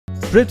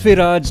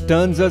Prithviraj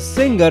turns a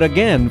singer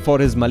again for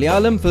his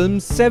Malayalam film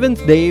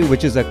Seventh Day,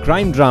 which is a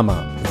crime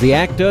drama. The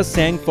actor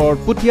sang for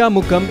Puthiya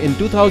Mukham in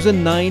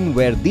 2009,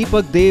 where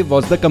Deepak Dev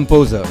was the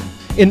composer.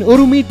 In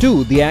Urumi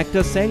too, the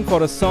actor sang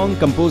for a song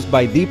composed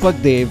by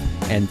Deepak Dev,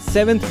 and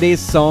Seventh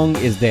Day's song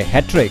is their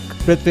hat-trick.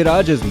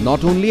 Prithviraj is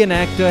not only an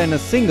actor and a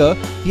singer,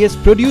 he has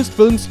produced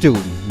films too,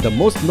 the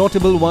most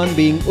notable one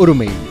being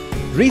Urumi.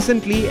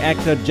 Recently,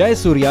 actor Jai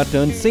Surya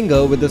turned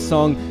singer with the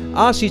song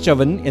Ashi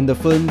Chavan in the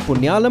film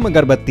Punyalam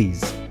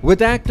Agarbattis.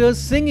 With actors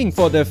singing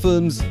for their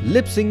films,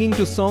 lip-singing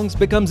to songs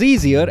becomes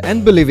easier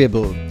and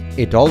believable.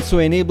 It also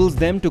enables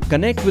them to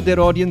connect with their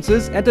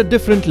audiences at a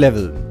different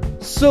level.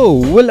 So,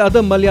 will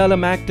other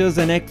Malayalam actors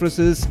and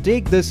actresses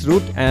take this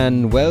route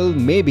and, well,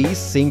 maybe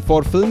sing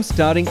for films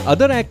starring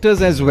other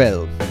actors as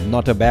well?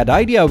 Not a bad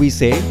idea, we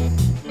say.